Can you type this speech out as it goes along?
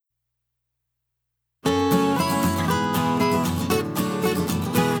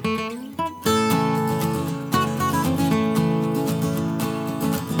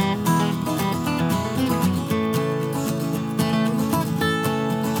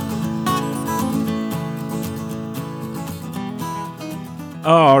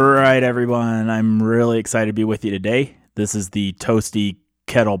All right, everyone. I'm really excited to be with you today. This is the Toasty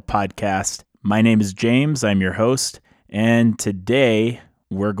Kettle Podcast. My name is James. I'm your host. And today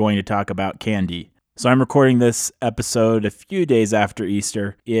we're going to talk about candy. So I'm recording this episode a few days after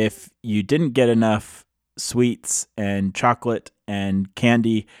Easter. If you didn't get enough sweets and chocolate and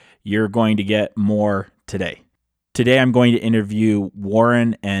candy, you're going to get more today. Today I'm going to interview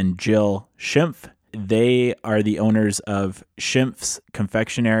Warren and Jill Schimpf. They are the owners of Schimpf's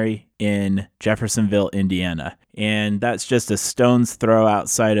Confectionery in Jeffersonville, Indiana. And that's just a stone's throw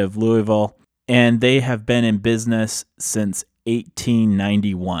outside of Louisville. And they have been in business since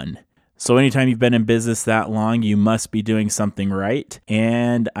 1891. So anytime you've been in business that long, you must be doing something right.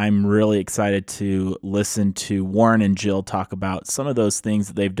 And I'm really excited to listen to Warren and Jill talk about some of those things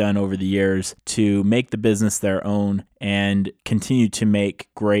that they've done over the years to make the business their own and continue to make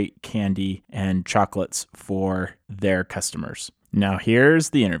great candy and chocolates for their customers. Now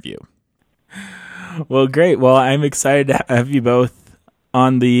here's the interview. Well, great. Well, I'm excited to have you both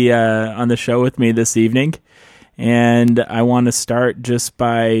on the show with me this evening. And I want to start just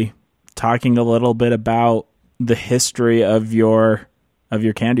by talking a little bit about the history of your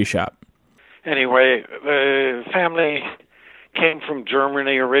candy shop. Anyway, the family came from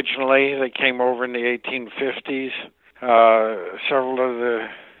Germany originally. They came over in the 1850s. Several of the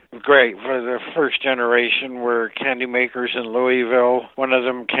for the first generation were candy makers in Louisville. One of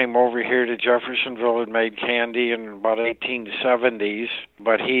them came over here to Jeffersonville and made candy in about 1870s,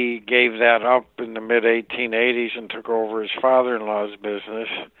 but he gave that up in the mid-1880s and took over his father-in-law's business.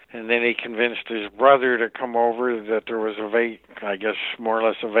 And then he convinced his brother to come over that there was more or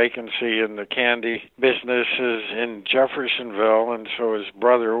less a vacancy in the candy businesses in Jeffersonville. And so his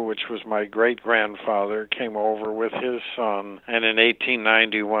brother, which was my great-grandfather, came over with his son. And in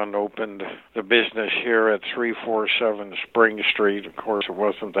 1891 opened the business here at 347 Spring Street. Of course, it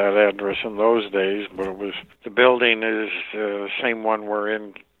wasn't that address in those days, but the building is the same one we're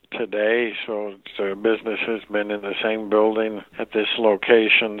in today, so the business has been in the same building at this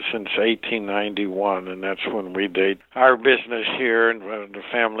location since 1891, and that's when we date our business here, and the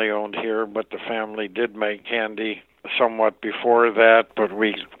family owned here, but the family did make candy somewhat before that, but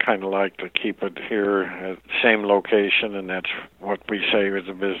we kind of like to keep it here at the same location, and that's what we say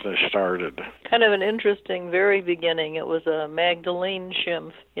the business started. Kind of an interesting very beginning. It was a Magdalene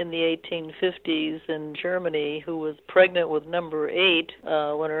Schimpf in the 1850s in Germany who was pregnant with number 8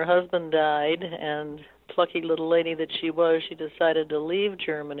 when her husband died, and plucky little lady that she was, she decided to leave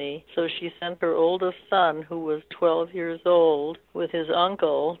Germany. So she sent her oldest son, who was 12 years old, with his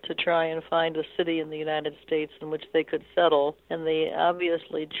uncle to try and find a city in the United States in which they could settle. And they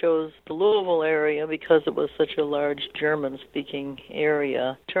obviously chose the Louisville area because it was such a large German-speaking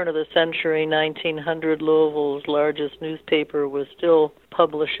area. Turn of the century, 1900, Louisville's largest newspaper was still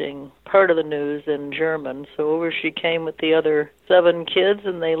publishing part of the news in German. So over she came with the other 7 kids,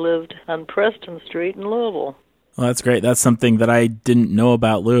 and they lived on Preston Street in Louisville. Well, that's great. That's something that I didn't know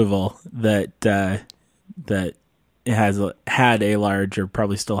about Louisville, that it had a large, or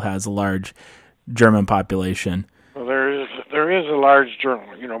probably still has a large, German population. Well, there is a large German.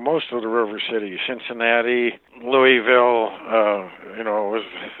 Most of the river cities, Cincinnati, Louisville,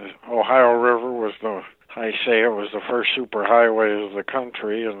 Ohio River was the first superhighway of the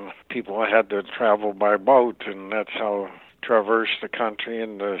country, and people had to travel by boat, and that's how traversed the country,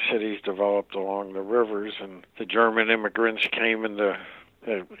 and the cities developed along the rivers. And the German immigrants came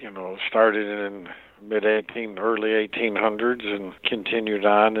started in early 1800s and continued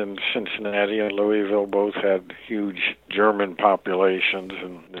on, and Cincinnati and Louisville both had huge German populations.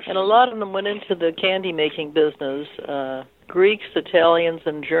 And a lot of them went into the candy-making business. Greeks, Italians,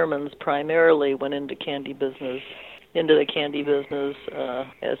 and Germans primarily went into the candy business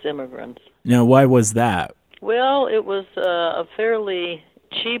as immigrants. Now, why was that? Well, it was a fairly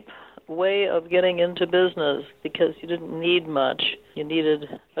cheap way of getting into business because you didn't need much. You needed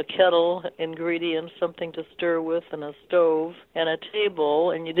a kettle, ingredients, something to stir with, and a stove, and a table,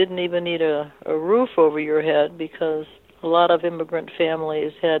 and you didn't even need a roof over your head because a lot of immigrant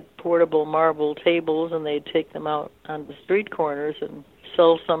families had portable marble tables, and they'd take them out on the street corners and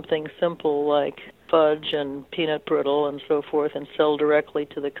sell something simple like fudge and peanut brittle and so forth and sell directly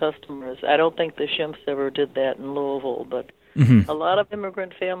to the customers. I don't think the Schimpfs ever did that in Louisville, but a lot of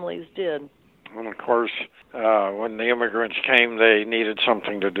immigrant families did. And of course, when the immigrants came, they needed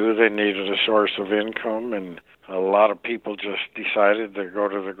something to do. They needed a source of income, and a lot of people just decided to go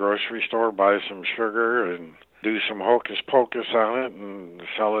to the grocery store, buy some sugar, and do some hocus pocus on it and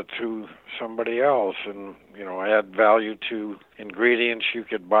sell it to somebody else, and add value to ingredients you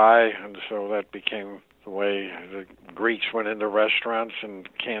could buy, and so that became the way the Greeks went into restaurants and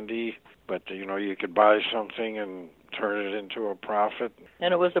candy, but you could buy something and turn it into a profit.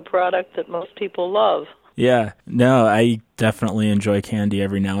 And it was a product that most people love. Yeah. No, I definitely enjoy candy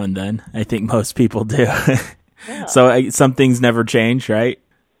every now and then. I think most people do. Yeah. So some things never change, right?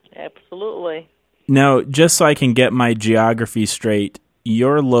 Absolutely. Now, just so I can get my geography straight,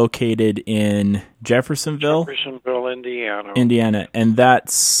 you're located in Jeffersonville, Indiana, and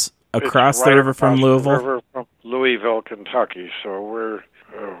that's across the river from Louisville. River from Louisville, Kentucky. So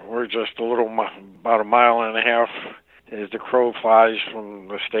we're just about a mile and a half as the crow flies from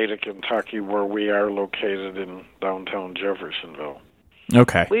the state of Kentucky, where we are located in downtown Jeffersonville.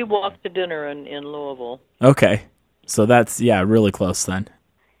 Okay. We walked to dinner in Louisville. Okay. So that's really close then.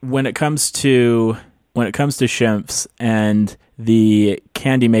 When it comes to Schimpf's and the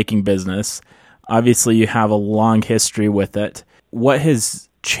candy making business, obviously you have a long history with it. What has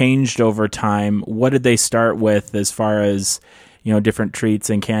changed over time? What did they start with as far as, different treats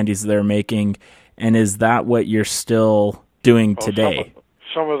and candies they're making? And is that what you're still doing today?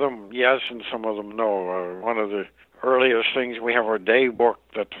 Some of them, yes, and some of them, no. One of the earliest things, we have our day book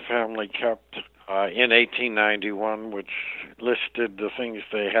that the family kept in 1891, which listed the things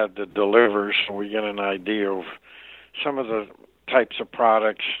they had to deliver, so we get an idea of some of the types of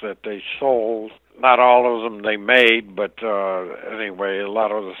products that they sold. Not all of them they made, but anyway, a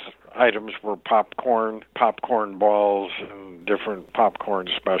lot of the items were popcorn balls, and different popcorn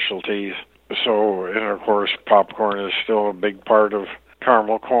specialties. So, and of course, popcorn is still a big part of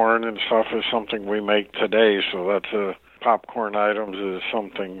caramel corn and stuff, is something we make today. So that's popcorn items is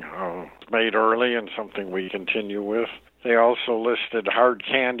something made early and something we continue with. They also listed hard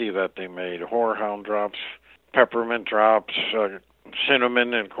candy that they made, horehound drops, peppermint drops,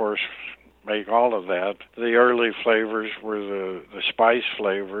 cinnamon, and of course, make all of that. The early flavors were the spice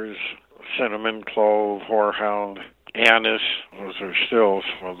flavors, cinnamon, clove, horehound, anise. Those are still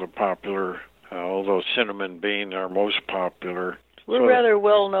some of the popular, although cinnamon being our most popular. We're rather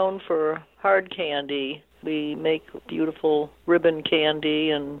well known for hard candy. We make beautiful ribbon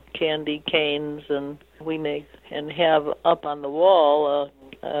candy and candy canes, and we make and have up on the wall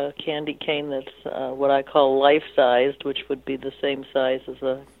a candy cane that's what I call life-sized, which would be the same size as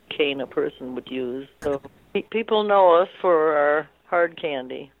a cane a person would use. So people know us for our hard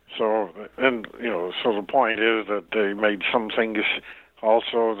candy. So, and, so the point is that they made some things,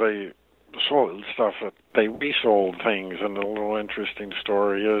 also they sold stuff that they resold things, and a little interesting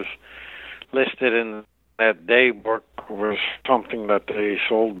story is listed in that day book was something that they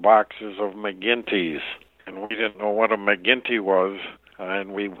sold boxes of McGinty's, and we didn't know what a McGinty was,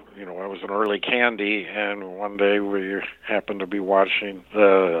 and it was an early candy, and one day we happened to be watching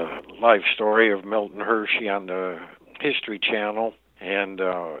the life story of Milton Hershey on the History Channel, and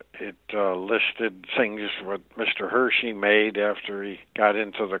it listed things what Mr. Hershey made after he got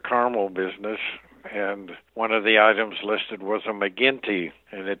into the caramel business, and one of the items listed was a McGinty,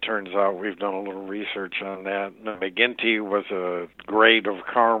 and it turns out we've done a little research on that. And the McGinty was a grade of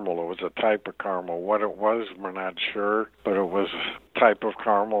caramel. It was a type of caramel. What it was, we're not sure, but it was a type of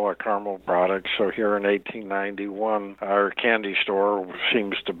caramel, a caramel product. So here in 1891, our candy store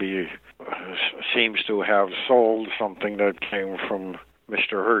seems to have sold something that came from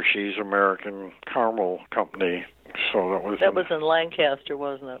Mr. Hershey's American Caramel Company. So that was in Lancaster,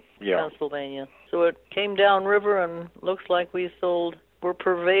 wasn't it? Yeah. Pennsylvania. So it came downriver, and looks like we're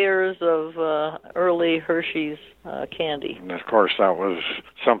purveyors of early Hershey's candy. And of course, that was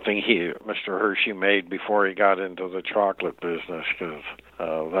something Mr. Hershey made before he got into the chocolate business, because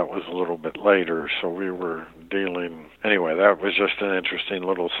that was a little bit later. So we were dealing. Anyway, that was just an interesting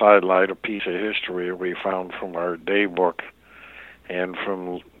little sidelight, a piece of history we found from our day book and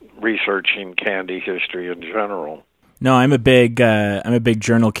from researching candy history in general. No, I'm a big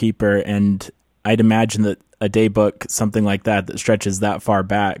journal keeper, and I'd imagine that a day book, something like that stretches that far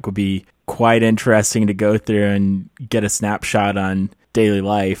back, would be quite interesting to go through and get a snapshot on daily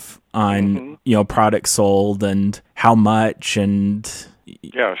life, on products sold and how much, and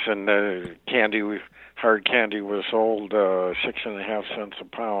yes, and hard candy was sold 6.5 cents a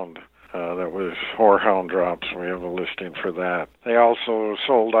pound. That was horehound drops. We have a listing for that. They also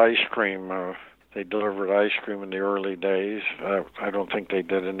sold ice cream. They delivered ice cream in the early days. I don't think they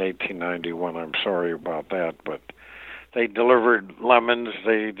did in 1891. I'm sorry about that. But they delivered lemons.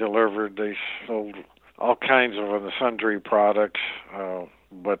 They sold all kinds of sundry products.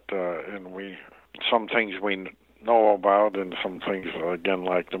 Some things we know about, and some things, again,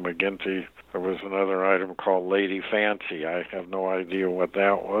 like the McGinty. There was another item called Lady Fancy. I have no idea what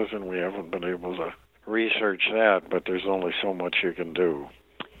that was, and we haven't been able to research that, but there's only so much you can do.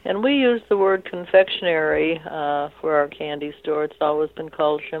 And we use the word confectionery for our candy store. It's always been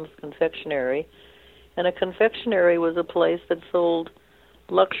called Schimpf's Confectionery. And a confectionery was a place that sold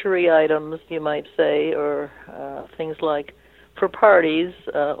luxury items, you might say, or things like, for parties,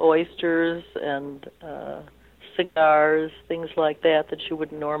 oysters and cigars, things like that you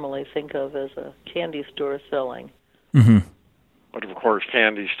wouldn't normally think of as a candy store selling. Mm-hmm. But of course,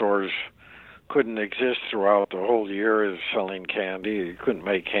 candy stores couldn't exist throughout the whole year as selling candy. You couldn't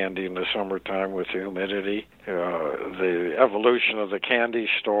make candy in the summertime with humidity. The evolution of the candy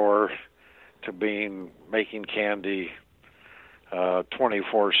store to making candy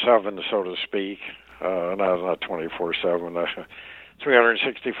 24/7, so to speak. Not 24/7,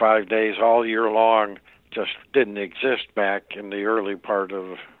 365 days all year long, just didn't exist back in the early part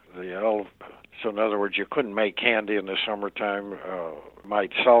of the So in other words, you couldn't make candy in the summertime.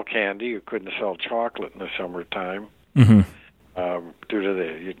 Might sell candy. You couldn't sell chocolate in the summertime Mm-hmm. Due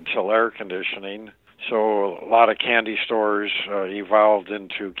to you can sell air conditioning. So a lot of candy stores evolved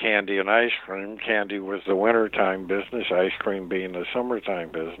into candy and ice cream. Candy was the wintertime business, ice cream being the summertime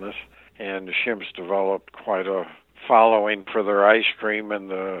business. And Schimpf's developed quite a following for their ice cream in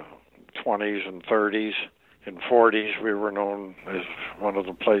the 20s and 30s. In 40s, we were known as one of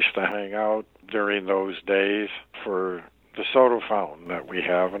the places to hang out during those days for the soda fountain that we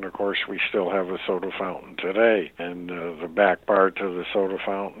have. And, of course, we still have a soda fountain today. And the back bar to the soda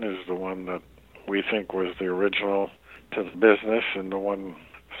fountain is the one that we think was the original to the business, and the one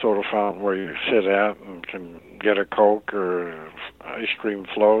soda fountain where you sit at and can get a Coke or ice cream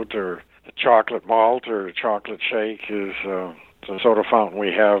float or a chocolate malt or a chocolate shake is the soda fountain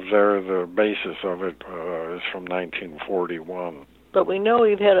we have there. The basis of it is from 1941. But we know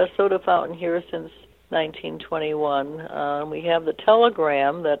we've had a soda fountain here since 1921. We have the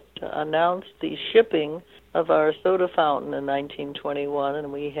telegram that announced the shipping of our soda fountain in 1921,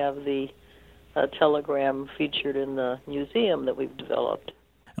 and we have the telegram featured in the museum that we've developed.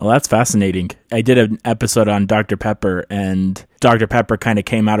 Well, that's fascinating. I did an episode on Dr. Pepper, and Dr. Pepper kind of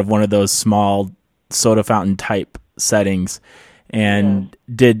came out of one of those small soda fountain type settings. And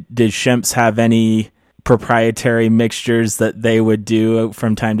did Schimpf's have any proprietary mixtures that they would do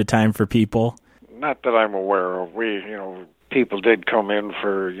from time to time for people? Not that I'm aware of. People did come in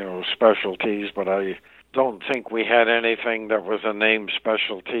for, specialties, but I don't think we had anything that was a named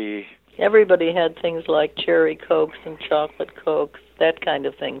specialty. Everybody had things like cherry Cokes and chocolate Cokes, that kind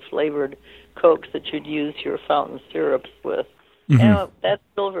of thing, flavored Cokes that you'd use your fountain syrups with. Mm-hmm. And that's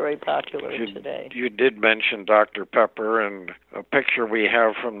still very popular today. You did mention Dr. Pepper, and a picture we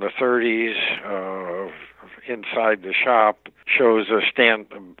have from the 30s inside the shop shows a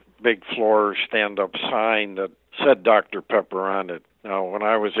big floor stand-up sign that said Dr. Pepper on it. Now, when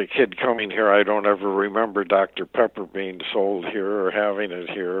I was a kid coming here, I don't ever remember Dr. Pepper being sold here or having it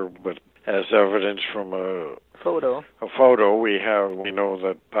here, but as evidence from a photo we know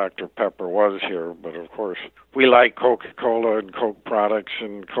that Dr. Pepper was here. But of course, we like Coca-Cola and Coke products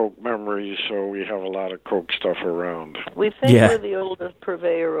and Coke memories, so we have a lot of Coke stuff around. We think we're the oldest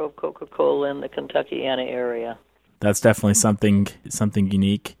purveyor of Coca-Cola in the Kentuckiana area. That's definitely something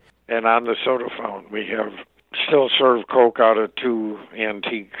unique. And on the soda fountain, we have still serve Coke out of two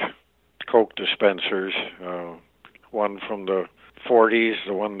antique Coke dispensers. One from the 40s,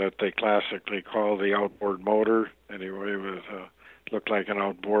 the one that they classically call the outboard motor. Anyway, it looked like an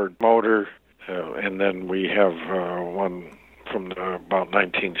outboard motor. And then we have one from about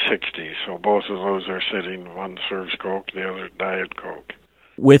 1960. So both of those are sitting. One serves Coke, the other Diet Coke.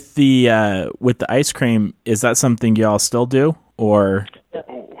 With the ice cream, is that something y'all still do, or?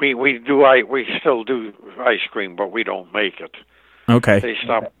 We still do ice cream, but we don't make it. Okay. They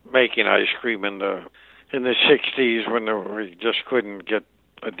stopped making ice cream in the 60s when we just couldn't get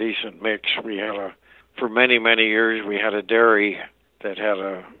a decent mix. We had for many years we had a dairy that had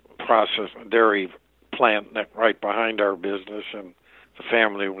a dairy plant right behind our business, and the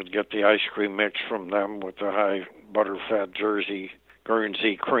family would get the ice cream mix from them with the high butterfat Jersey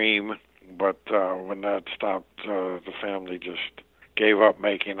Guernsey cream. But when that stopped, the family just gave up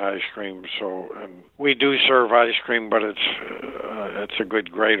making ice cream. So, and we do serve ice cream, but it's a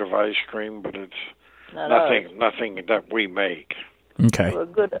good grade of ice cream, but it's nothing that we make. Okay. Well,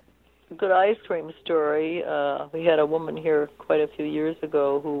 a good ice cream story. We had a woman here quite a few years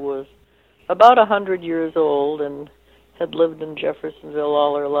ago who was about 100 years old and had lived in Jeffersonville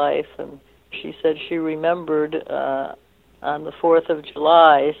all her life, and she said she remembered on the 4th of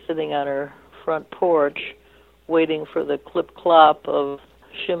July sitting on her front porch waiting for the clip-clop of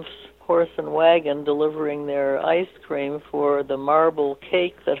Schimpf's horse and wagon delivering their ice cream for the marble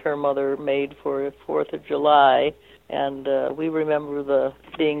cake that her mother made for 4th of July. And we remember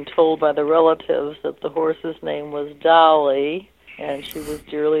being told by the relatives that the horse's name was Dolly, and she was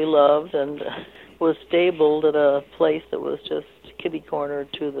dearly loved and was stabled at a place that was just kitty corner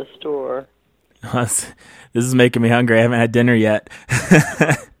to the store. This is making me hungry. I haven't had dinner yet.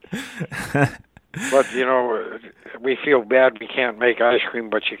 But, we feel bad we can't make ice cream,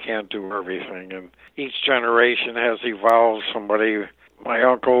 but you can't do everything. And each generation has evolved. My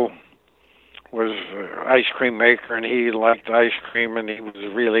uncle was an ice cream maker, and he liked ice cream, and he was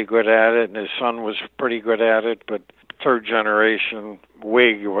really good at it, and his son was pretty good at it. But third generation,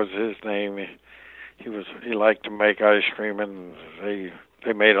 Wig was his name. He liked to make ice cream, and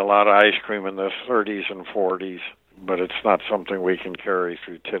they made a lot of ice cream in the 30s and 40s, but it's not something we can carry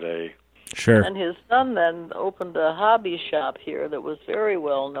through today. Sure. And his son then opened a hobby shop here that was very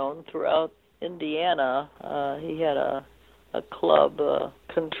well known throughout Indiana. He had a club,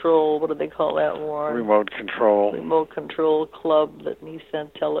 control, what do they call that, Warren? Remote control. Remote control club that he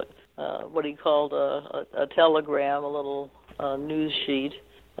sent what he called a telegram, a little news sheet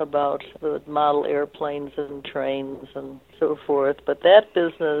about the model airplanes and trains and so forth. But that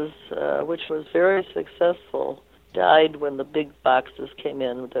business, which was very successful, died when the big boxes came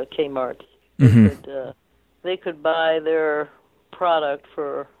in, the Kmart's. Mm-hmm. They could buy their product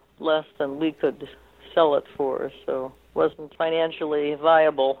for less than we could sell it for, so it wasn't financially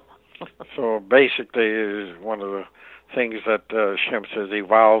viable. So basically, one of the things that Shemp's has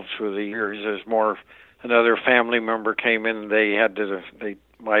evolved through the years is more another family member came in, they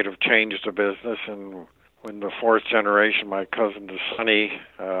might have changed the business, and when the fourth generation, my cousin Sonny,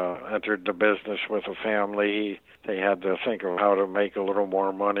 entered the business with a family, they had to think of how to make a little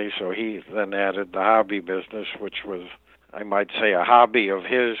more money, so he then added the hobby business, which was, I might say, a hobby of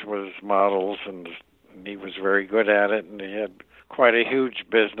his was models, and he was very good at it, and he had quite a huge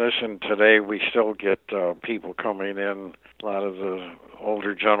business, and today we still get people coming in. A lot of the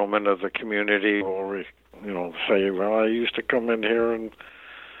older gentlemen of the community will, say, well, I used to come in here and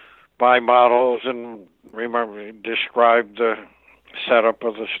buy models and describe the setup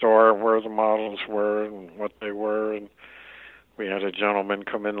of the store, where the models were and what they were. And we had a gentleman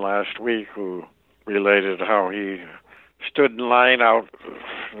come in last week who related how he stood in line out.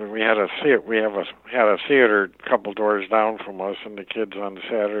 We had a theater a couple doors down from us, and the kids on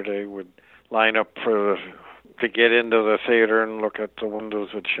Saturday would line up to get into the theater and look at the windows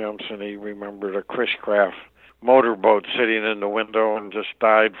at Shemp's, and he remembered a Chris Craft motorboat sitting in the window and just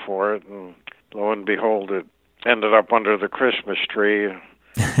died for it, and lo and behold, it ended up under the Christmas tree.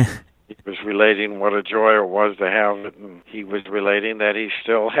 He was relating what a joy it was to have it, and he was relating that he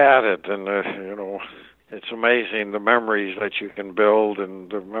still had it, and it's amazing the memories that you can build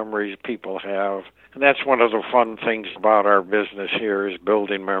and the memories people have. And that's one of the fun things about our business here is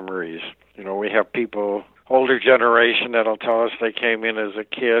building memories. We have people, older generation, that'll tell us they came in as a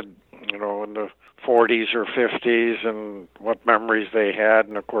kid, in the 40s or 50s, and what memories they had.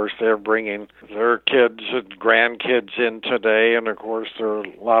 And, of course, they're bringing their kids and grandkids in today. And, of course, there are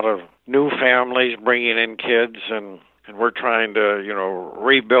a lot of new families bringing in kids. And we're trying to,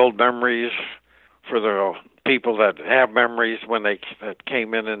 rebuild memories for the people that have memories that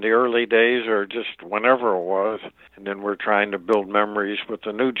came in the early days or just whenever it was. And then we're trying to build memories with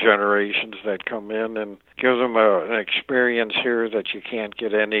the new generations that come in and give them an experience here that you can't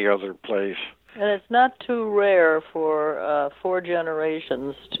get any other place. And it's not too rare for 4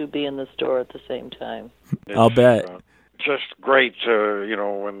 generations to be in the store at the same time. I'll bet. Just great to,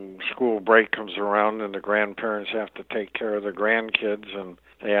 when school break comes around and the grandparents have to take care of the grandkids, and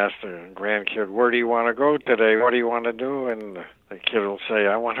they ask the grandkid, where do you want to go today? What do you want to do? And the kid will say,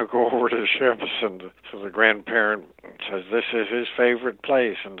 I want to go over to Shemp's. And so the grandparent says, this is his favorite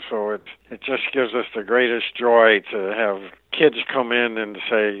place. And so it just gives us the greatest joy to have kids come in and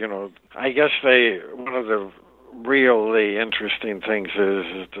say, I guess one of the really interesting things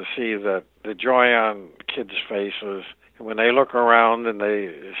is to see that the joy on kids' faces. When they look around and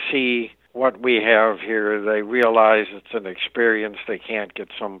they see what we have here, they realize it's an experience they can't get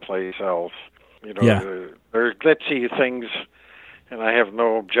someplace else. There are glitzy things, and I have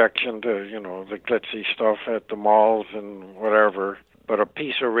no objection to, the glitzy stuff at the malls and whatever. But a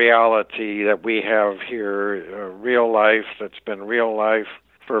piece of reality that we have here, real life that's been real life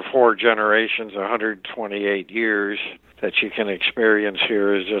for 4 generations, 128 years, that you can experience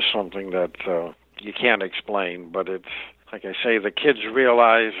here is just something that you can't explain. But it's, like I say, the kids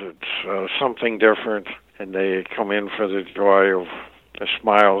realize it's something different, and they come in for the joy of the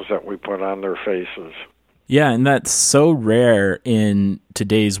smiles that we put on their faces. Yeah, and that's so rare in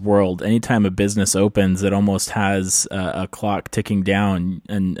today's world. Anytime a business opens, it almost has a clock ticking down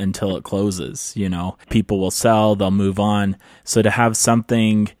until it closes. You know, people will sell, they'll move on. So to have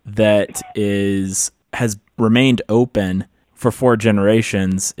something that has remained open for 4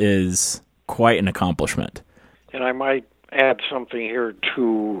 generations is quite an accomplishment. And I might add something here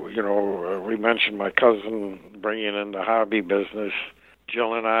too. We mentioned my cousin bringing in the hobby business.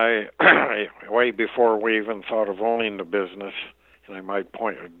 Jill and I, way before we even thought of owning the business, and I might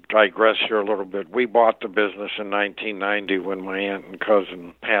digress here a little bit, we bought the business in 1990 when my aunt and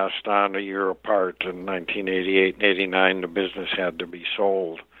cousin passed on a year apart. In 1988 and 89, the business had to be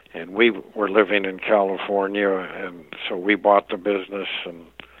sold. And we were living in California, and so we bought the business, and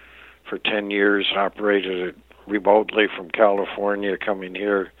for 10 years operated it remotely from California, coming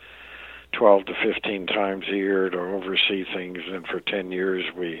here 12 to 15 times a year to oversee things. And for 10 years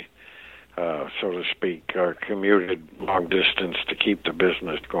we, so to speak, commuted long distance to keep the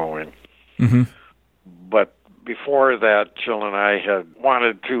business going. Mm-hmm. But before that, Jill and I had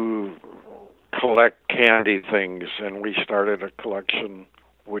wanted to collect candy things, and we started a collection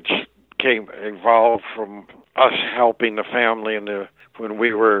which evolved from us helping the family. When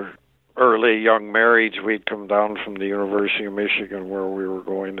we were early young marrieds, we'd come down from the University of Michigan, where we were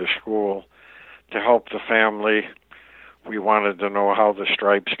going to school, to help the family. We wanted to know how the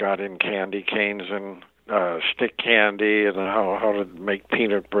stripes got in candy canes and stick candy, and how to make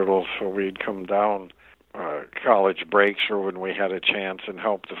peanut brittle. So we'd come down college breaks or when we had a chance and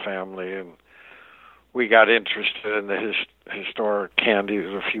help the family. And we got interested in the historic candies,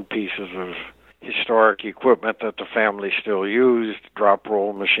 a few pieces of historic equipment that the family still used, drop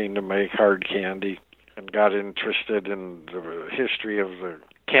roll machine to make hard candy, and got interested in the history of the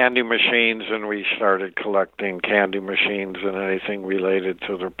candy machines, and we started collecting candy machines and anything related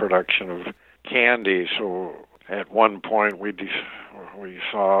to the production of candy. So at one point we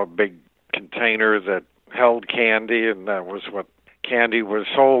saw a big container that held candy, and that was what candy was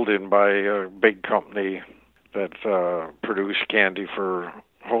sold in by a big company that produced candy for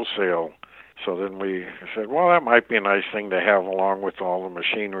wholesale. So then we said, well, that might be a nice thing to have along with all the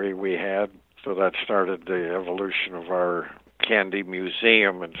machinery we had. So that started the evolution of our candy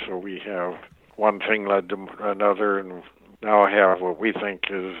museum. And so we have one thing led to another, and now have what we think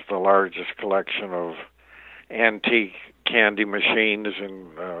is the largest collection of antique candy machines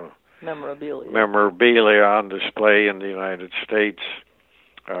and memorabilia on display in the United States.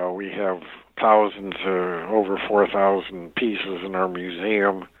 We have thousands, over 4,000 pieces in our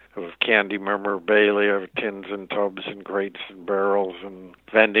museum of candy memorabilia, tins and tubs and crates and barrels and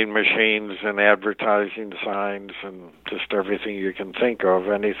vending machines and advertising signs and just everything you can think of,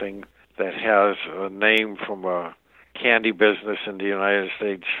 anything that has a name from a candy business in the United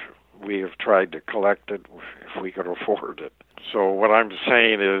States. We have tried to collect it if we could afford it. So what I'm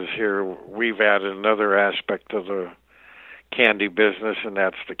saying is here we've added another aspect of the candy business, and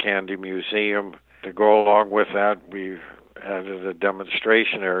that's the Candy Museum. To go along with that, we've added a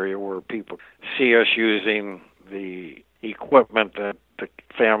demonstration area where people see us using the equipment that the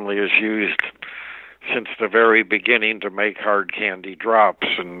family has used since the very beginning to make hard candy drops.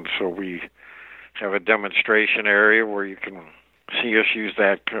 And so we have a demonstration area where you can see us use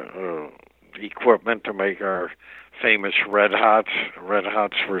that equipment to make our famous Red Hots. Red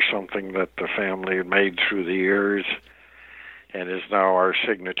Hots were something that the family had made through the years and is now our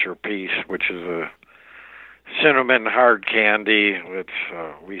signature piece, which is a cinnamon hard candy. It's,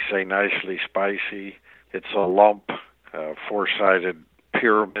 we say, nicely spicy. It's a lump, four-sided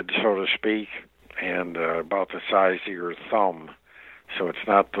pyramid, so to speak, and about the size of your thumb. So it's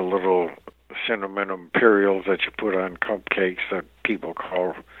not the little cinnamon imperials that you put on cupcakes that people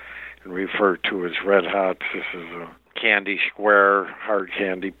call and refer to as Red Hots. This is a candy square, hard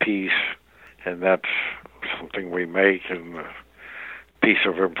candy piece, and that's something we make. And a piece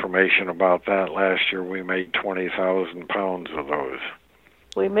of information about that, last year we made 20,000 pounds of those.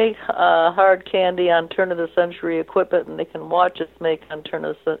 We make hard candy on turn-of-the-century equipment, and they can watch us make on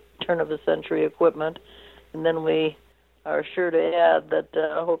turn-of-the-century equipment. And then we are sure to add that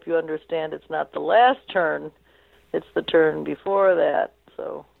I hope you understand it's not the last turn, it's the turn before that.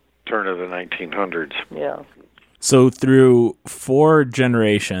 So turn of the 1900s. Yeah. So through 4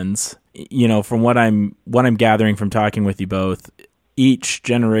 generations, you know, from what I'm gathering from talking with you both, each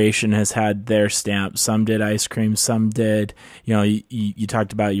generation has had their stamp. Some did ice cream, some did, you know, you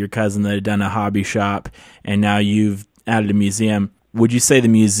talked about your cousin that had done a hobby shop, and now you've added a museum. Would you say the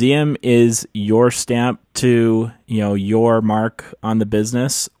museum is your stamp to, you know, your mark on the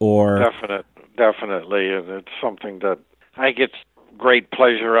business, or? Definitely, and it's something that I get great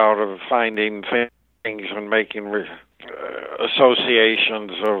pleasure out of finding things things and making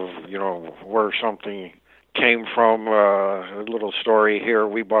associations of, where something came from. A little story here.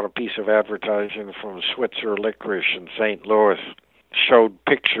 We bought a piece of advertising from Switzer Licorice in St. Louis. Showed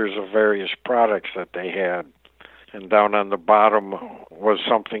pictures of various products that they had. And down on the bottom was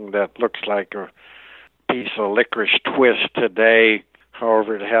something that looks like a piece of licorice twist today.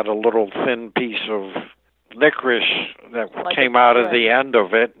 However, it had a little thin piece of licorice that came out of the end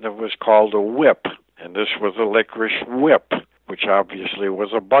of it, and it was called a whip. And this was a licorice whip, which obviously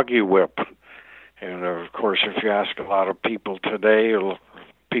was a buggy whip. And of course, if you ask a lot of people today,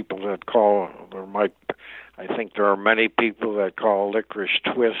 people that call, I think there are many people that call licorice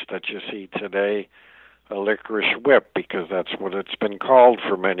twist that you see today a licorice whip, because that's what it's been called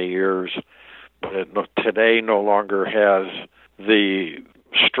for many years. But it today no longer has the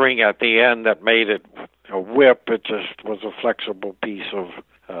string at the end that made it a whip. It just was a flexible piece of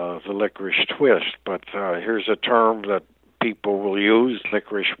the licorice twist. But here's a term that people will use,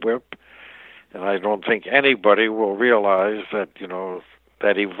 licorice whip, and I don't think anybody will realize that,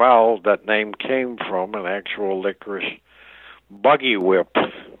 that evolved, that name came from an actual licorice buggy whip.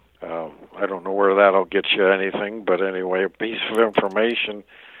 I don't know where that'll get you anything, but anyway, a piece of information.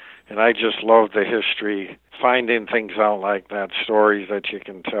 And I just love the history, finding things out like that, stories that you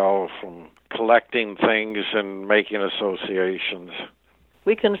can tell from collecting things and making associations.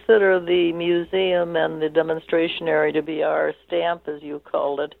 We consider the museum and the demonstration area to be our stamp, as you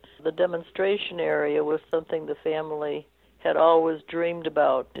called it. The demonstration area was something the family had always dreamed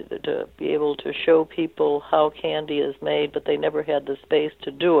about, to be able to show people how candy is made, but they never had the space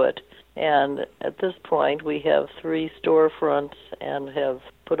to do it. And at this point, we have 3 storefronts and have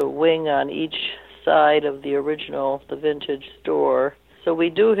put a wing on each side of the vintage store. So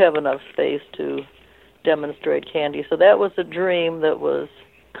we do have enough space to demonstrate candy. So that was a dream that was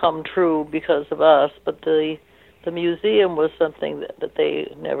come true because of us, but the museum was something that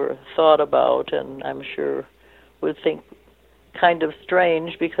they never thought about, and I'm sure would think kind of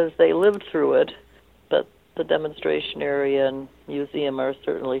strange because they lived through it. But the demonstration area and museum are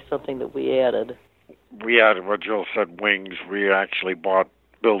certainly something that we added. We added, what Jill said, wings. We actually bought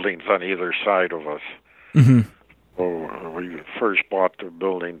buildings on either side of us. Mm-hmm. So we first bought the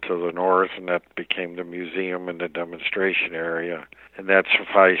building to the north, and that became the museum and the demonstration area. And that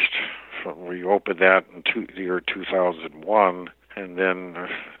sufficed. We opened that in the year 2001, and then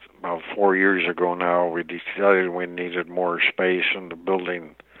about 4 years ago now, we decided we needed more space, and the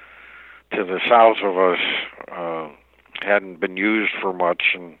building to the south of us hadn't been used for much,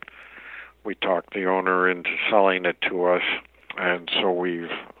 and we talked the owner into selling it to us, and so we've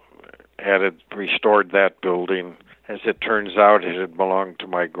restored that building. As it turns out, it had belonged to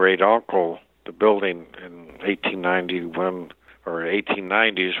my great uncle. The building in 1891 or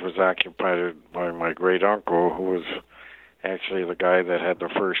 1890s was occupied by my great uncle, who was actually the guy that had the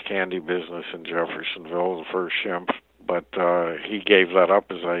first candy business in Jeffersonville, the first Shimp. But he gave that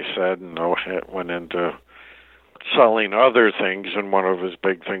up, as I said, and went into selling other things, and one of his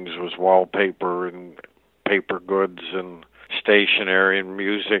big things was wallpaper and paper goods and stationery and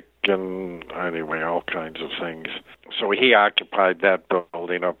music and anyway, all kinds of things. So he occupied that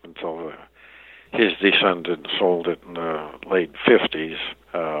building up until his descendant sold it in the late 50s,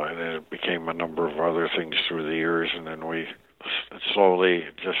 and then it became a number of other things through the years, and then we slowly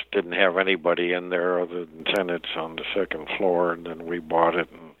just didn't have anybody in there other than tenants on the second floor, and then we bought it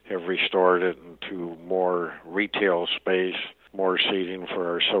and have restored it into more retail space, more seating for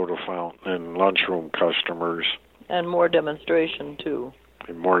our soda fountain and lunchroom customers. And more demonstration, too.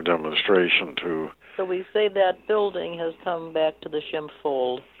 So we say that building has come back to the Shimp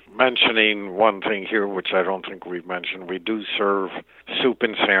fold. Mentioning one thing here, which I don't think we've mentioned, we do serve soup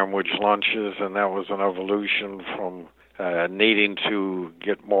and sandwich lunches, and that was an evolution from needing to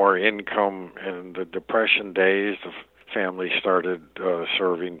get more income. In the Depression days, the family started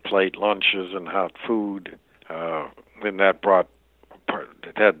serving plate lunches and hot food, and that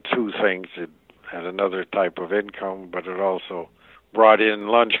it had 2 things. It had another type of income, but it also brought in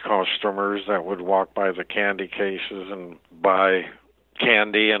lunch customers that would walk by the candy cases and buy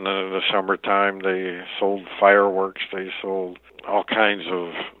candy, and in the summertime they sold fireworks, they sold all kinds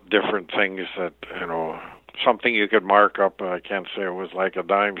of different things that, something you could mark up. I can't say it was like a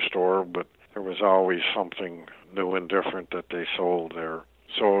dime store, but there was always something new and different that they sold there.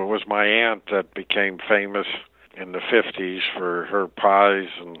 So it was my aunt that became famous in the 50s for her pies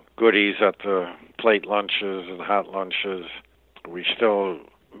and goodies at the plate lunches and hot lunches. We still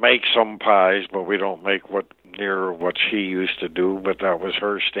make some pies, but we don't make near what she used to do, but that was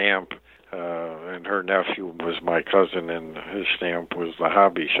her stamp, and her nephew was my cousin, and his stamp was the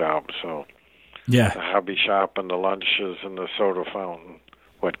hobby shop. So Yeah. The hobby shop and the lunches and the soda fountain,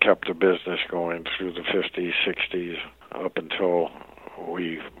 what kept the business going through the 50s, 60s, up until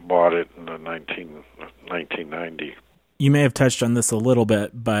we bought it in the 1990. You may have touched on this a little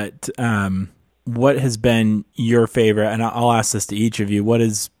bit, but what has been your favorite, and I'll ask this to each of you, what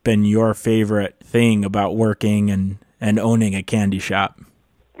has been your favorite thing about working and owning a candy shop?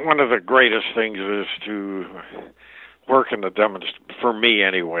 One of the greatest things is to work in the for me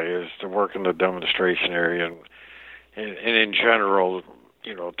anyway, is to work in the demonstration area and in general,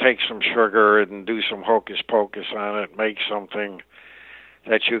 take some sugar and do some hocus pocus on it, make something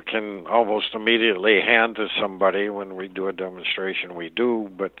that you can almost immediately hand to somebody. When we do a demonstration, we do,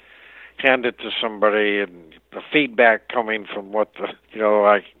 but hand it to somebody, and the feedback coming from what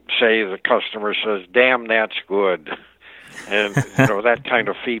I say, the customer says, "Damn, that's good." And, that kind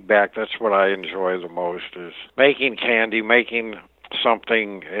of feedback, that's what I enjoy the most, is making candy, making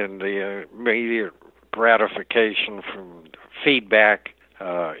something, and the immediate gratification from feedback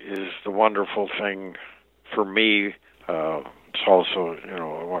is the wonderful thing for me. It's also,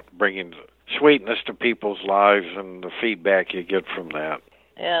 bringing sweetness to people's lives and the feedback you get from that.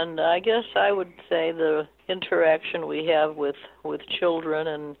 And I guess I would say the interaction we have with children,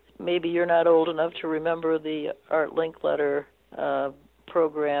 and maybe you're not old enough to remember the Art Linkletter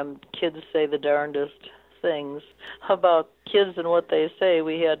program, Kids Say the Darndest Things, about kids and what they say.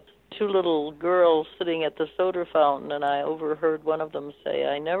 We had two little girls sitting at the soda fountain, and I overheard one of them say,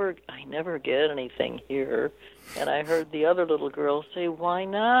 I never get anything here. And I heard the other little girl say, "Why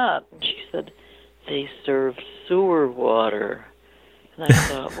not?" And she said, "They serve sewer water." And I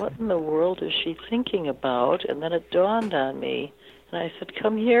thought, what in the world is she thinking about? And then it dawned on me. And I said,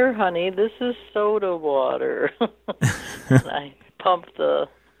 "Come here, honey, this is soda water." And I pumped the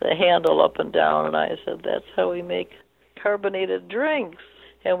handle up and down, and I said, "That's how we make carbonated drinks."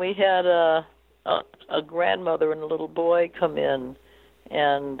 And we had a grandmother and a little boy come in,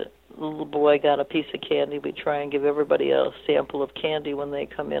 and the little boy got a piece of candy. We try and give everybody a sample of candy when they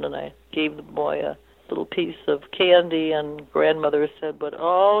come in, and I gave the boy a little piece of candy, and grandmother said, "But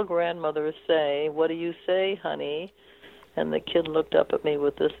all grandmothers say, what do you say, honey?" And the kid looked up at me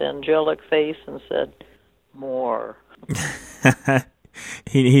with this angelic face and said, "More."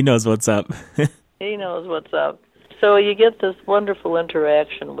 He knows what's up. He knows what's up. So you get this wonderful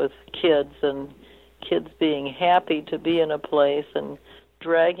interaction with kids, and kids being happy to be in a place and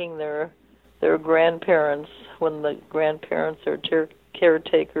dragging their grandparents when the grandparents are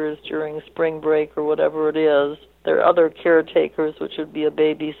caretakers during spring break or whatever it is. There are other caretakers, which would be a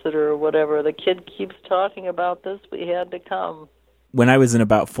babysitter or whatever. The kid keeps talking about this. We had to come. When I was in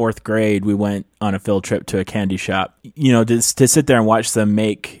about 4th grade, we went on a field trip to a candy shop. To sit there and watch them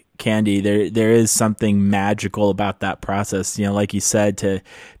make candy, there is something magical about that process. Like you said, to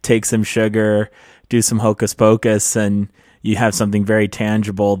take some sugar, do some hocus pocus, and you have something very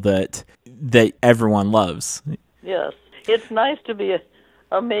tangible that everyone loves. Yes. It's nice to be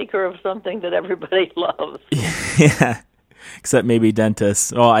a maker of something that everybody loves. Yeah, except maybe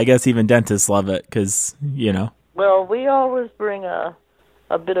dentists. Well, I guess even dentists love it because, Well, we always bring a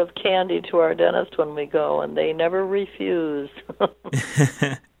bit of candy to our dentist when we go, and they never refuse.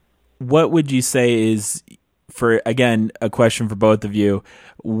 What would you say is, for, again, a question for both of you,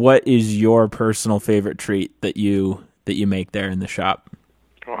 what is your personal favorite treat that you make there in the shop?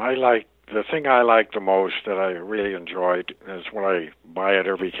 Well, the thing I like the most that I really enjoyed is when I buy at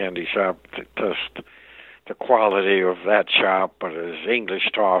every candy shop to test the quality of that shop, but is English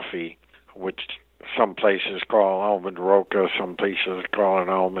toffee, which some places call almond roca, some places call an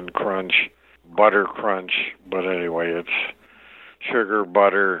almond crunch, butter crunch, but anyway, it's sugar,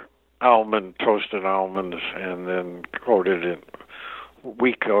 butter, toasted almonds, and then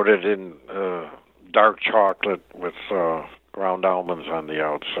we coat it in dark chocolate with ground almonds on the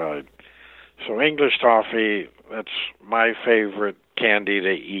outside. So English toffee, that's my favorite candy to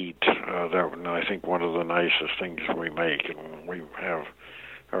eat. I think one of the nicest things we make, and we have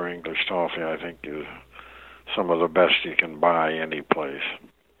our English toffee, I think, is some of the best you can buy any place.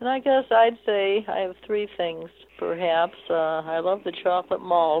 And I guess I'd say I have 3 things, perhaps. I love the chocolate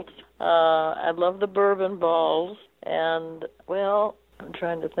malt. I love the bourbon balls. And, well, I'm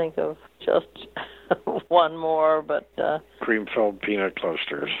trying to think of just one more, but... cream-filled peanut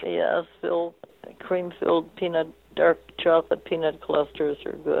clusters. Yes, cream-filled dark chocolate peanut clusters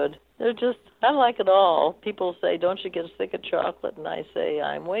are good. They're just, I like it all. People say, "Don't you get sick of chocolate?" And I say,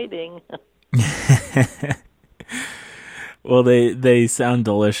 "I'm waiting." Well, they sound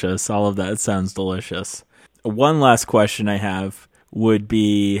delicious. All of that sounds delicious. One last question I have would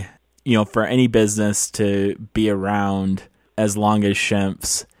be, for any business to be around as long as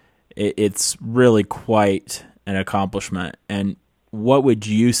Shemp's, it's really quite an accomplishment. And what would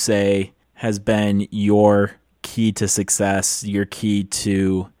you say has been your key to success, your key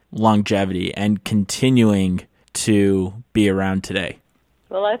to longevity and continuing to be around today?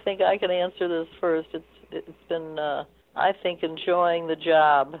 Well, I think I can answer this first. It's been, I think, enjoying the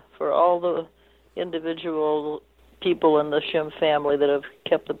job for all the individual people in the Shim family that have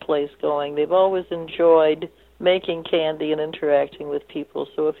kept the place going. They've always enjoyed making candy and interacting with people.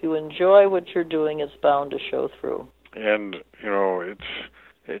 So if you enjoy what you're doing, it's bound to show through. And,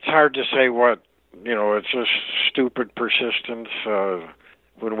 it's hard to say what, it's just stupid persistence.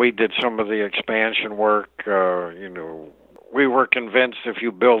 When we did some of the expansion work, we were convinced if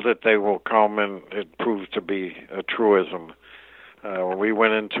you build it, they will come, and it proved to be a truism. We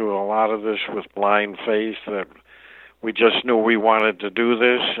went into a lot of this with blind faith that we just knew we wanted to do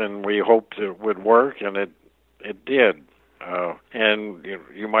this, and we hoped it would work, and it did. And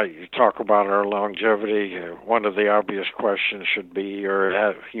you might talk about our longevity. One of the obvious questions should be,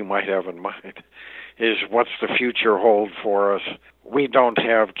 or you might have in mind, is what's the future hold for us? We don't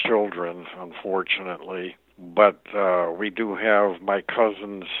have children, unfortunately, but we do have my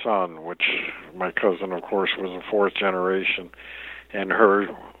cousin's son, which my cousin, of course, was a fourth generation, and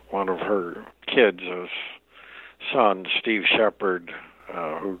one of her kids, a son, Steve Shepard,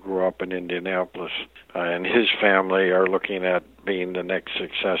 who grew up in Indianapolis, and his family are looking at being the next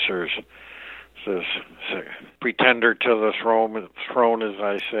successors. This pretender to the throne, as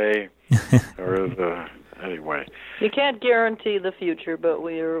I say, anyway. You can't guarantee the future, but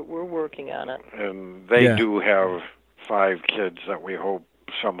we're working on it. And they do have 5 kids that we hope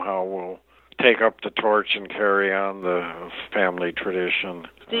somehow will take up the torch and carry on the family tradition.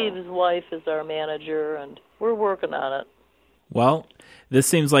 Steve's wife is our manager, and we're working on it. Well, this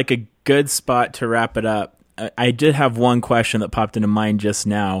seems like a good spot to wrap it up. I did have one question that popped into mind just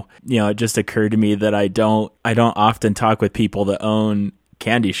now. It just occurred to me that I don't often talk with people that own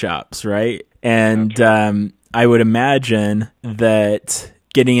candy shops, right? And I would imagine that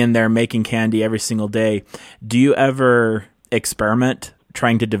getting in there, making candy every single day, do you ever experiment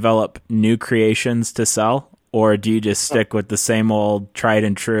trying to develop new creations to sell? Or do you just stick with the same old tried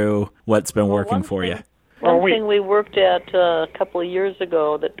and true, what's been working for you? One thing we worked at a couple of years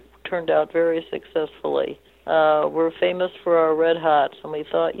ago that turned out very successfully. We're famous for our Red Hots, and we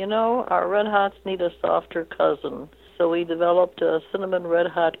thought, our Red Hots need a softer cousin. So we developed a cinnamon Red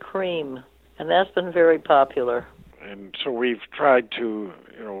Hot cream, and that's been very popular. And so we've tried to,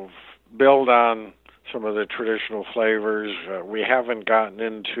 build on some of the traditional flavors. We haven't gotten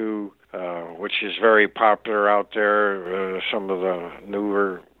into, which is very popular out there, some of the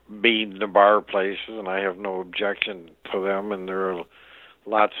newer bean to bar places, and I have no objection to them, and there are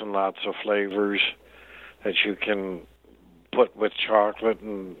lots and lots of flavors that you can put with chocolate,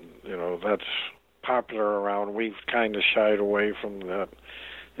 and that's popular around. We've kind of shied away from that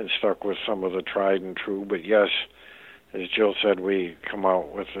and stuck with some of the tried and true, but yes, as Jill said, we come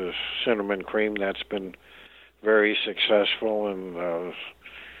out with a cinnamon cream that's been very successful, and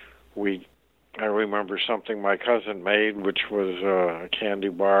I remember something my cousin made, which was a candy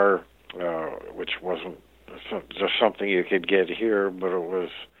bar, which wasn't just something you could get here, but it was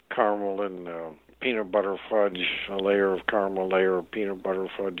caramel and peanut butter fudge, a layer of caramel, layer of peanut butter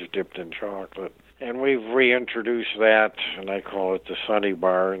fudge dipped in chocolate. And we've reintroduced that, and I call it the Sunny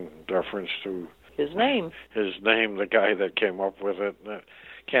Bar in deference to his name, the guy that came up with it.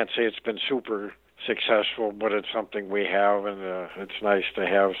 Can't say it's been super successful, but it's something we have, and it's nice to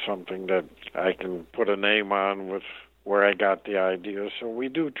have something that I can put a name on with where I got the idea. So we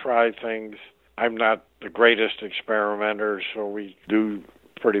do try things. I'm not the greatest experimenter, so we do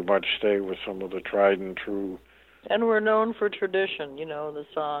pretty much stay with some of the tried and true. And we're known for tradition, the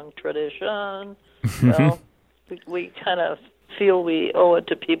song Tradition. Well, we kind of feel we owe it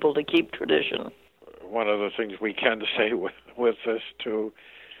to people to keep tradition. One of the things we can say with this, too,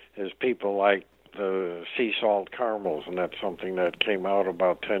 is people like the sea salt caramels, and that's something that came out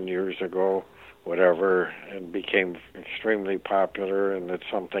about 10 years ago, whatever, and became extremely popular, and it's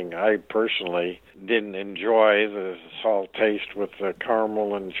something I personally didn't enjoy, the salt taste with the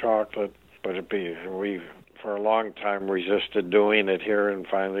caramel and chocolate, but we for a long time resisted doing it here, and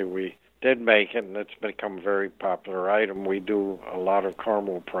finally we did make it, and it's become a very popular item. We do a lot of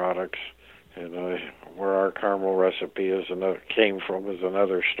caramel products, and where our caramel recipe came from is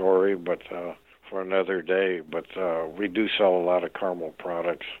another story, but for another day. But we do sell a lot of caramel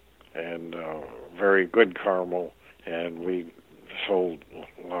products, and very good caramel, and we sold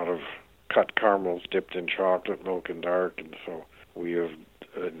a lot of cut caramels dipped in chocolate, milk, and dark, and so we have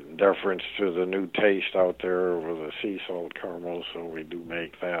in deference to the new taste out there with the sea salt caramel, so we do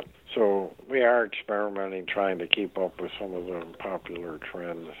make that. So we are experimenting, trying to keep up with some of the popular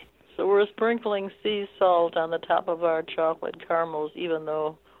trends. So we're sprinkling sea salt on the top of our chocolate caramels, even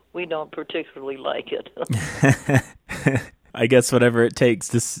though we don't particularly like it. I guess whatever it takes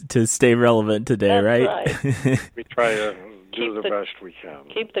to stay relevant today, That's right? We try to do the best we can.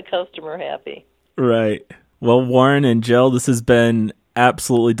 Keep the customer happy. Right. Well, Warren and Jill, this has been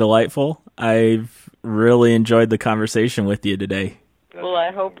absolutely delightful. I've really enjoyed the conversation with you today. Well,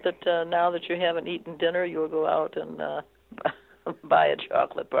 I hope that now that you haven't eaten dinner, you'll go out and buy a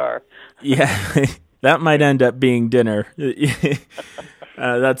chocolate bar. Yeah, that might end up being dinner.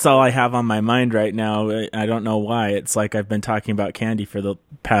 That's all I have on my mind right now. I don't know why. It's like I've been talking about candy for the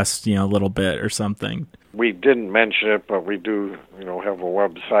past, little bit or something. We didn't mention it, but we do, have a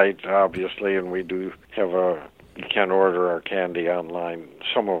website, obviously, and we do have you can order our candy online,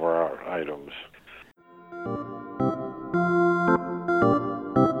 some of our items.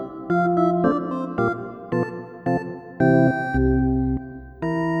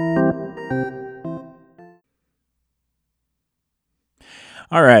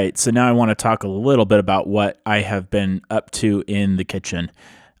 All right, so now I want to talk a little bit about what I have been up to in the kitchen.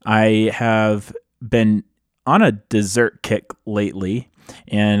 I have been on a dessert kick lately,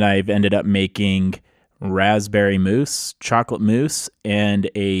 and I've ended up making raspberry mousse, chocolate mousse, and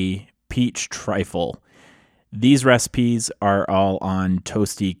a peach trifle. These recipes are all on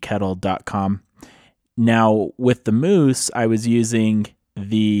toastykettle.com. Now, with the mousse, I was using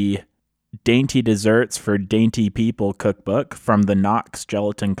the Dainty Desserts for Dainty People cookbook from the Knox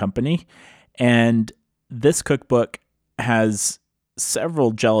Gelatin Company. And this cookbook has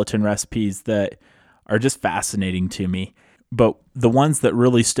several gelatin recipes that are just fascinating to me. But the ones that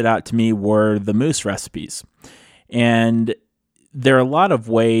really stood out to me were the mousse recipes. And there are a lot of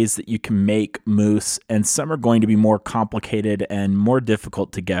ways that you can make mousse, and some are going to be more complicated and more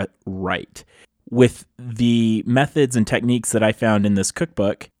difficult to get right. With the methods and techniques that I found in this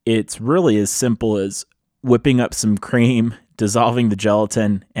cookbook, it's really as simple as whipping up some cream, dissolving the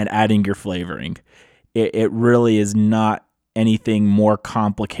gelatin, and adding your flavoring. It really is not anything more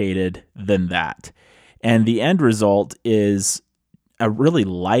complicated than that. And the end result is a really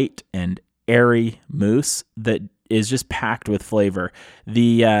light and airy mousse that is just packed with flavor.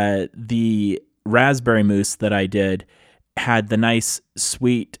 The raspberry mousse that I did had the nice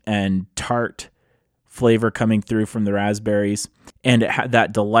sweet and tart flavor coming through from the raspberries, and it had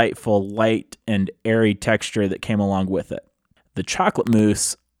that delightful light and airy texture that came along with it. The chocolate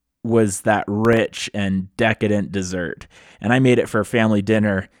mousse was that rich and decadent dessert, and I made it for a family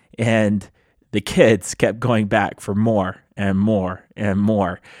dinner, and the kids kept going back for more and more and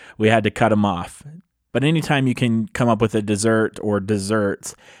more. We had to cut them off. But anytime you can come up with a dessert or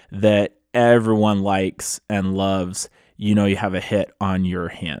desserts that everyone likes and loves, you have a hit on your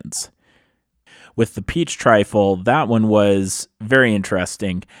hands. With the peach trifle, that one was very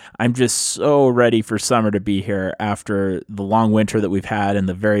interesting. I'm just so ready for summer to be here after the long winter that we've had and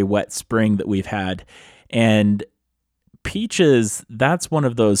the very wet spring that we've had. And peaches, that's one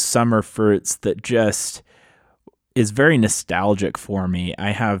of those summer fruits that just is very nostalgic for me.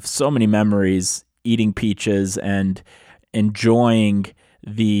 I have so many memories eating peaches and enjoying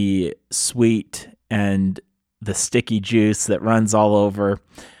the sweet and the sticky juice that runs all over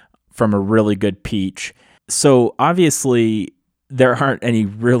from a really good peach. So obviously there aren't any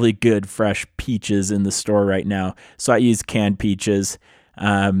really good fresh peaches in the store right now. So I use canned peaches.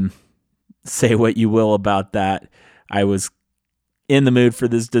 Say what you will about that. I was in the mood for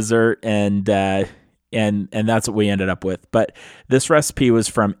this dessert, and that's what we ended up with. But this recipe was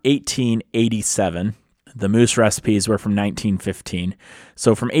from 1887. The mousse recipes were from 1915.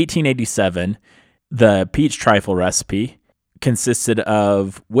 So from 1887, the peach trifle recipe consisted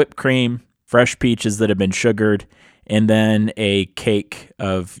of whipped cream, fresh peaches that had been sugared, and then a cake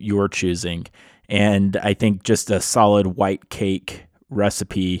of your choosing. And I think just a solid white cake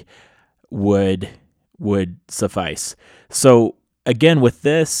recipe would suffice. So again, with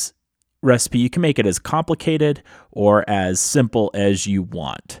this recipe, you can make it as complicated or as simple as you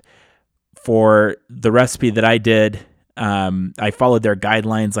want. For the recipe that I did, I followed their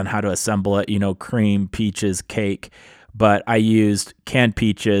guidelines on how to assemble it, cream, peaches, cake, but I used canned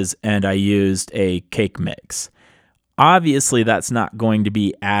peaches and I used a cake mix. Obviously, that's not going to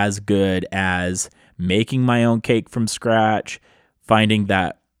be as good as making my own cake from scratch, finding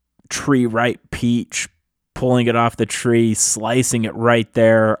that tree-ripe peach, pulling it off the tree, slicing it right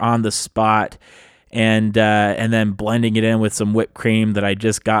there on the spot, and then blending it in with some whipped cream that I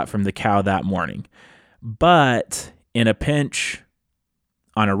just got from the cow that morning. But in a pinch,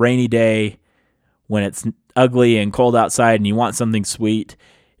 on a rainy day when it's ugly and cold outside and you want something sweet,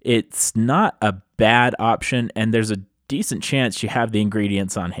 it's not a bad option, and there's a decent chance you have the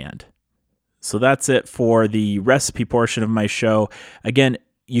ingredients on hand. So that's it for the recipe portion of my show. Again,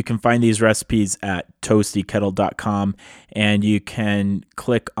 you can find these recipes at toastykettle.com, and you can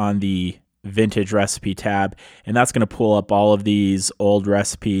click on the vintage recipe tab, and that's going to pull up all of these old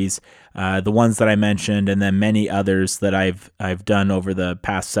recipes, the ones that I mentioned, and then many others that I've done over the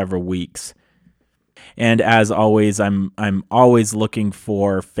past several weeks. And as always, I'm always looking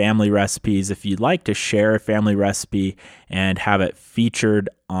for family recipes. If you'd like to share a family recipe and have it featured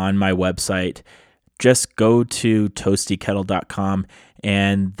on my website, just go to toastykettle.com,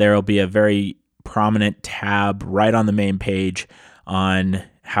 and there will be a very prominent tab right on the main page on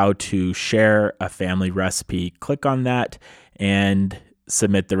how to share a family recipe. Click on that and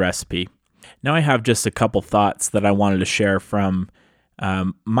submit the recipe. Now I have just a couple thoughts that I wanted to share from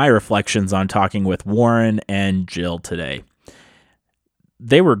my reflections on talking with Warren and Jill today.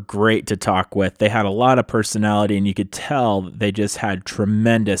 They were great to talk with. They had a lot of personality, and you could tell they just had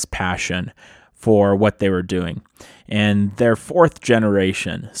tremendous passion for what they were doing. And they're fourth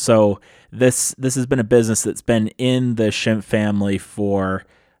generation. So this has been a business that's been in the Schimpf family for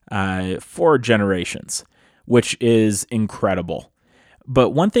 4 generations, which is incredible. But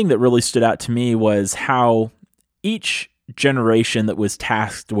one thing that really stood out to me was how each generation that was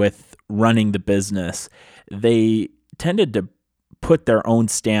tasked with running the business, they tended to put their own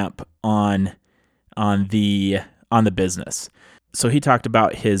stamp on the business. So he talked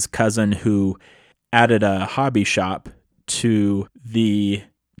about his cousin who added a hobby shop to the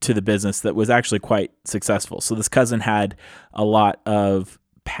business that was actually quite successful. So this cousin had a lot of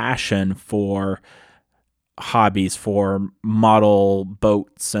passion for hobbies, for model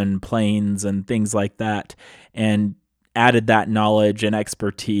boats and planes and things like that, and added that knowledge and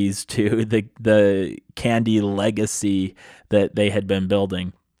expertise to the candy legacy that they had been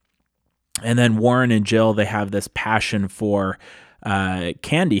building. And then Warren and Jill, they have this passion for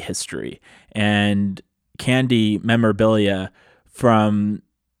candy history and candy memorabilia from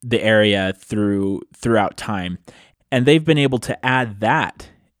the area throughout time. And they've been able to add that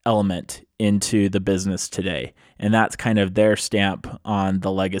element into the business today. And that's kind of their stamp on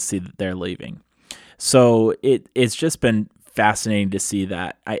the legacy that they're leaving. So it's just been fascinating to see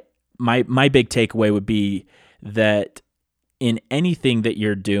that. My big takeaway would be that in anything that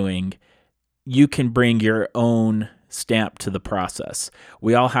you're doing, you can bring your own stamp to the process.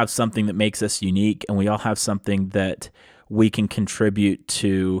 We all have something that makes us unique, and we all have something that we can contribute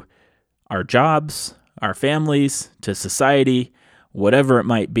to our jobs, our families, to society, whatever it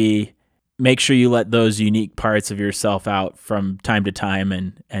might be. Make sure you let those unique parts of yourself out from time to time,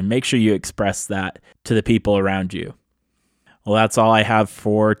 and make sure you express that to the people around you. Well, that's all I have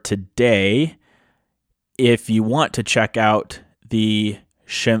for today. If you want to check out the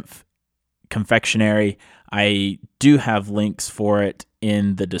Schimpf confectionery, I do have links for it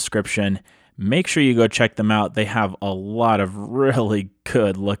in the description. Make sure you go check them out. They have a lot of really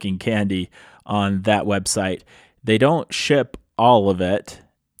good looking candy on that website. They don't ship all of it.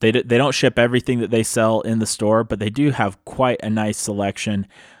 They don't ship everything that they sell in the store, but they do have quite a nice selection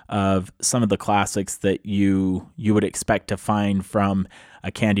of some of the classics that you would expect to find from a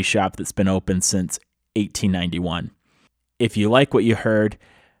candy shop that's been open since 1891. If you like what you heard,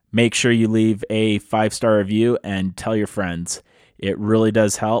 make sure you leave a 5-star review and tell your friends. It really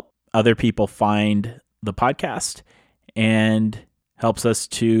does help other people find the podcast and helps us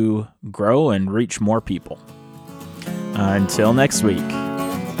to grow and reach more people. Until next week.